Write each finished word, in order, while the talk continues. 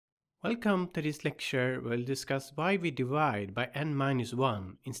Welcome to this lecture where we'll discuss why we divide by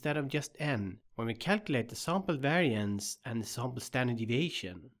n-1 instead of just n when we calculate the sample variance and the sample standard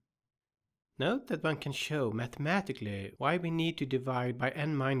deviation. Note that one can show mathematically why we need to divide by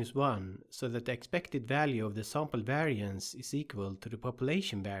n-1 so that the expected value of the sample variance is equal to the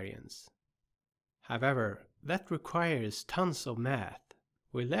population variance. However, that requires tons of math.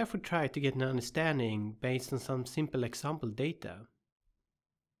 We'll therefore try to get an understanding based on some simple example data.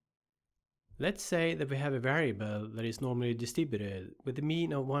 Let's say that we have a variable that is normally distributed with a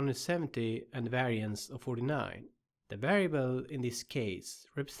mean of 170 and a variance of 49. The variable in this case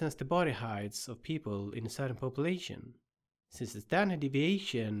represents the body heights of people in a certain population. Since the standard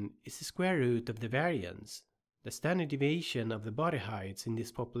deviation is the square root of the variance, the standard deviation of the body heights in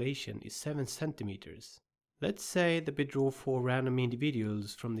this population is 7 centimeters. Let's say that we draw 4 random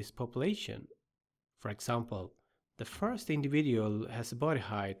individuals from this population. For example, the first individual has a body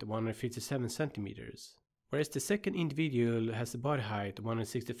height of 157 centimeters, whereas the second individual has a body height of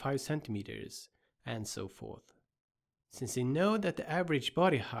 165 centimeters, and so forth. Since we know that the average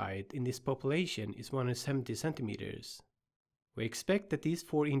body height in this population is 170 centimeters, we expect that these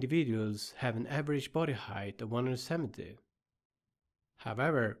 4 individuals have an average body height of 170.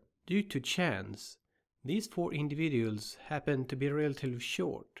 However, due to chance, these 4 individuals happen to be relatively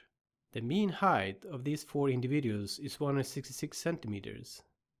short. The mean height of these 4 individuals is 166 centimeters.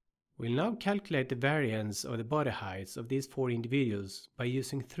 We'll now calculate the variance of the body heights of these 4 individuals by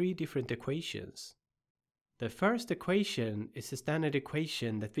using 3 different equations. The first equation is the standard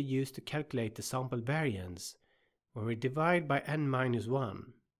equation that we use to calculate the sample variance, where we divide by n-1.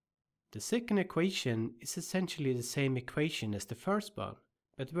 The second equation is essentially the same equation as the first one,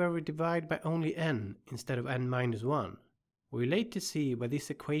 but where we divide by only n instead of n-1. We will later see why this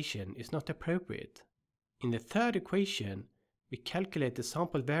equation is not appropriate. In the third equation, we calculate the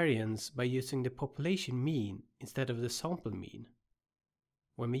sample variance by using the population mean instead of the sample mean.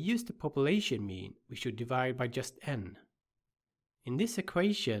 When we use the population mean, we should divide by just n. In this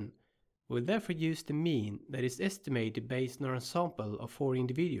equation, we will therefore use the mean that is estimated based on a sample of 4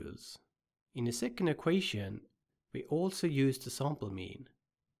 individuals. In the second equation, we also use the sample mean.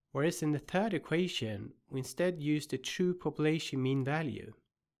 Whereas in the third equation, we instead use the true population mean value.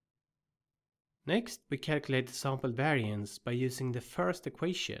 Next, we calculate the sample variance by using the first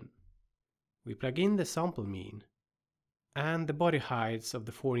equation. We plug in the sample mean and the body heights of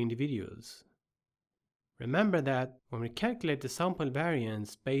the 4 individuals. Remember that when we calculate the sample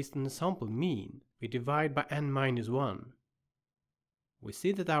variance based on the sample mean, we divide by n-1. We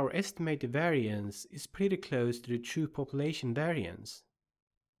see that our estimated variance is pretty close to the true population variance.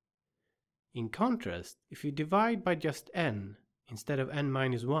 In contrast, if we divide by just n instead of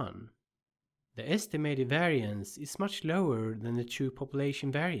n-1, the estimated variance is much lower than the true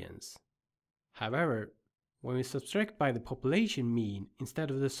population variance. However, when we subtract by the population mean instead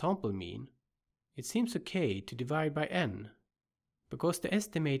of the sample mean, it seems okay to divide by n, because the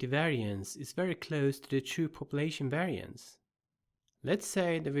estimated variance is very close to the true population variance. Let's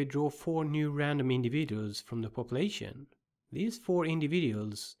say that we draw 4 new random individuals from the population. These 4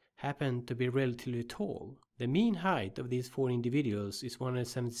 individuals happen to be relatively tall. The mean height of these 4 individuals is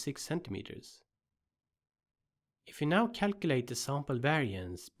 176 centimeters. If we now calculate the sample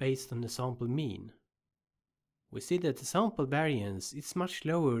variance based on the sample mean, we see that the sample variance is much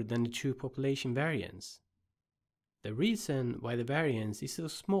lower than the true population variance. The reason why the variance is so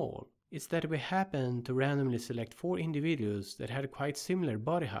small is that we happen to randomly select 4 individuals that had quite similar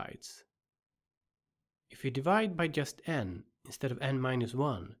body heights. If we divide by just n instead of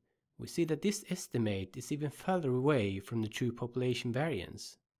n-1, we see that this estimate is even further away from the true population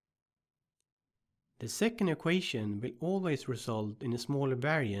variance. The second equation will always result in a smaller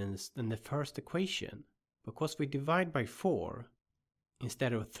variance than the first equation, because we divide by 4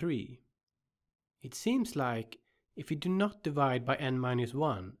 instead of 3. It seems like if we do not divide by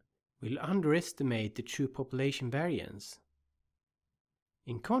n-1, we'll underestimate the true population variance.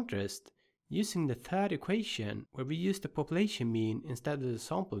 In contrast, using the third equation, where we use the population mean instead of the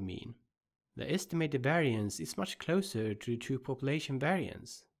sample mean, the estimated variance is much closer to the true population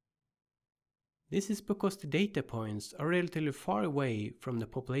variance. This is because the data points are relatively far away from the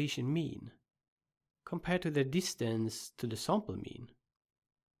population mean, compared to the distance to the sample mean.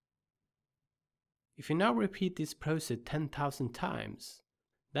 If we now repeat this process 10,000 times,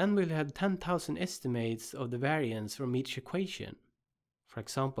 then we'll have 10,000 estimates of the variance from each equation. For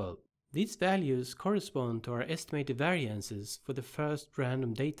example, these values correspond to our estimated variances for the first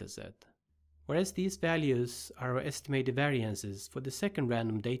random dataset, whereas these values are our estimated variances for the second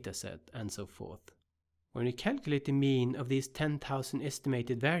random dataset, and so forth. When we calculate the mean of these 10,000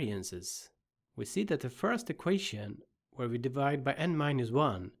 estimated variances, we see that the first equation, where we divide by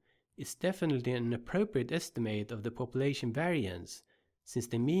n-1, is definitely an appropriate estimate of the population variance, since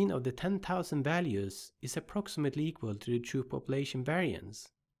the mean of the 10,000 values is approximately equal to the true population variance.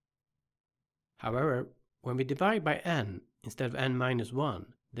 However, when we divide by n instead of n-1,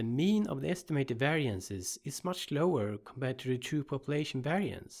 the mean of the estimated variances is much lower compared to the true population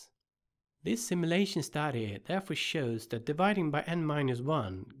variance. This simulation study therefore shows that dividing by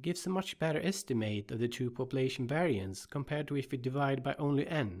n-1 gives a much better estimate of the true population variance compared to if we divide by only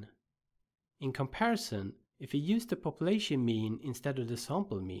n. In comparison, if we use the population mean instead of the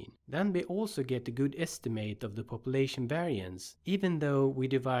sample mean, then we also get a good estimate of the population variance, even though we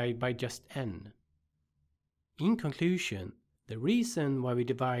divide by just n. In conclusion, the reason why we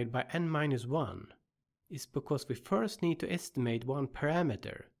divide by n-1 is because we first need to estimate one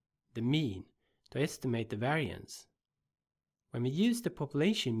parameter, the mean, to estimate the variance. When we use the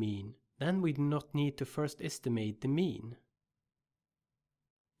population mean, then we do not need to first estimate the mean.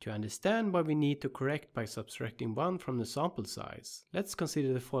 To understand why we need to correct by subtracting 1 from the sample size, let's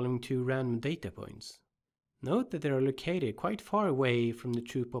consider the following two random data points. Note that they are located quite far away from the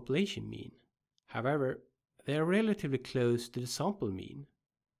true population mean. However, they are relatively close to the sample mean.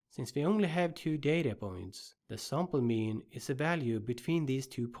 Since we only have two data points, the sample mean is a value between these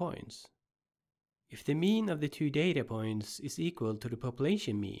 2 points. If the mean of the two data points is equal to the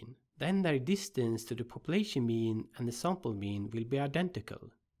population mean, then their distance to the population mean and the sample mean will be identical.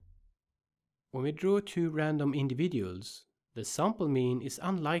 When we draw two random individuals, the sample mean is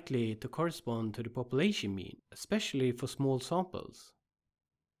unlikely to correspond to the population mean, especially for small samples.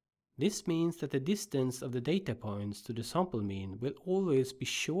 This means that the distance of the data points to the sample mean will always be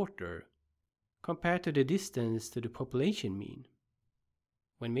shorter compared to the distance to the population mean.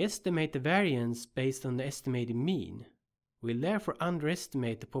 When we estimate the variance based on the estimated mean, we'll therefore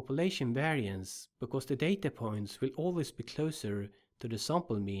underestimate the population variance because the data points will always be closer to the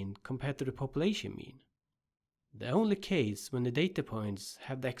sample mean compared to the population mean. The only case when the data points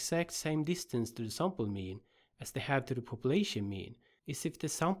have the exact same distance to the sample mean as they have to the population mean is if the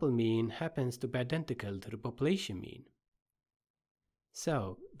sample mean happens to be identical to the population mean.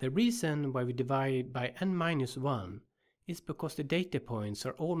 So, the reason why we divide by n-1 is because the data points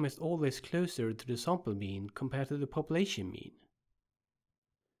are almost always closer to the sample mean compared to the population mean.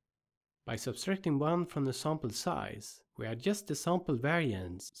 By subtracting 1 from the sample size, we adjust the sample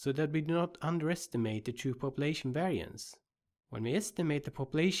variance so that we do not underestimate the true population variance. When we estimate the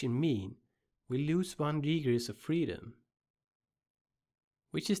population mean, we lose 1 degree of freedom,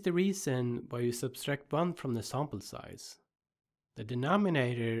 which is the reason why we subtract 1 from the sample size. The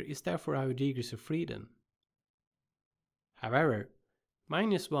denominator is therefore our degrees of freedom. However,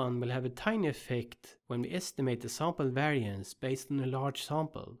 -1 will have a tiny effect when we estimate the sample variance based on a large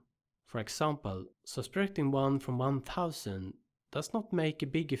sample. For example, subtracting 1 from 1000 does not make a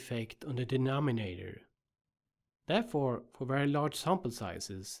big effect on the denominator. Therefore, for very large sample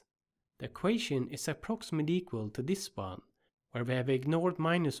sizes, the equation is approximately equal to this one, where we have ignored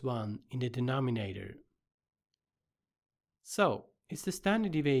 -1 in the denominator. So, is the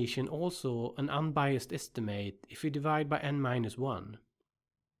standard deviation also an unbiased estimate if we divide by n-1?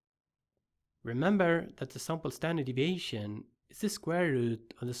 Remember that the sample standard deviation is the square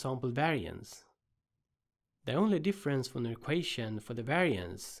root of the sample variance. The only difference from the equation for the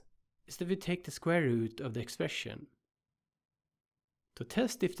variance is that we take the square root of the expression. To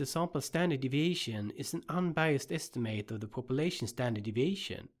test if the sample standard deviation is an unbiased estimate of the population standard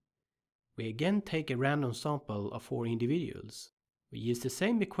deviation, we again take a random sample of 4 individuals. We use the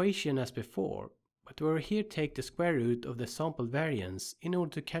same equation as before, but we will here take the square root of the sample variance in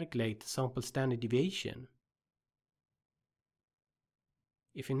order to calculate the sample standard deviation.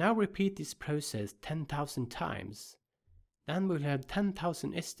 If we now repeat this process 10,000 times, then we'll have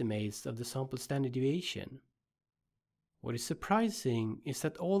 10,000 estimates of the sample standard deviation. What is surprising is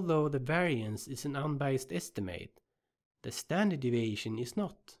that although the variance is an unbiased estimate, the standard deviation is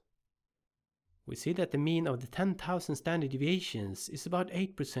not. We see that the mean of the 10,000 standard deviations is about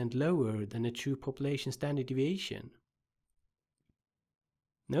 8% lower than the true population standard deviation.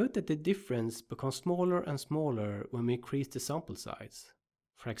 Note that the difference becomes smaller and smaller when we increase the sample size.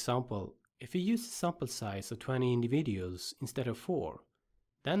 For example, if we use a sample size of 20 individuals instead of 4,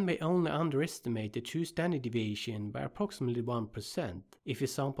 then we only underestimate the true standard deviation by approximately 1% if we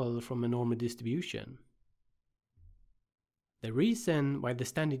sample from a normal distribution. The reason why the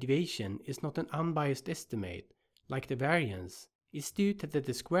standard deviation is not an unbiased estimate, like the variance, is due to that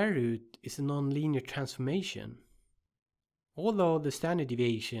the square root is a nonlinear transformation. Although the standard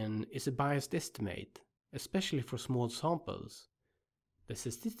deviation is a biased estimate, especially for small samples. The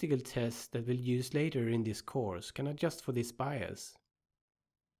statistical tests that we'll use later in this course can adjust for this bias.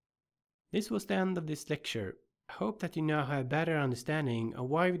 This was the end of this lecture. I hope that you now have a better understanding of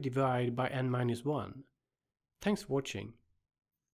why we divide by n-1. Thanks for watching.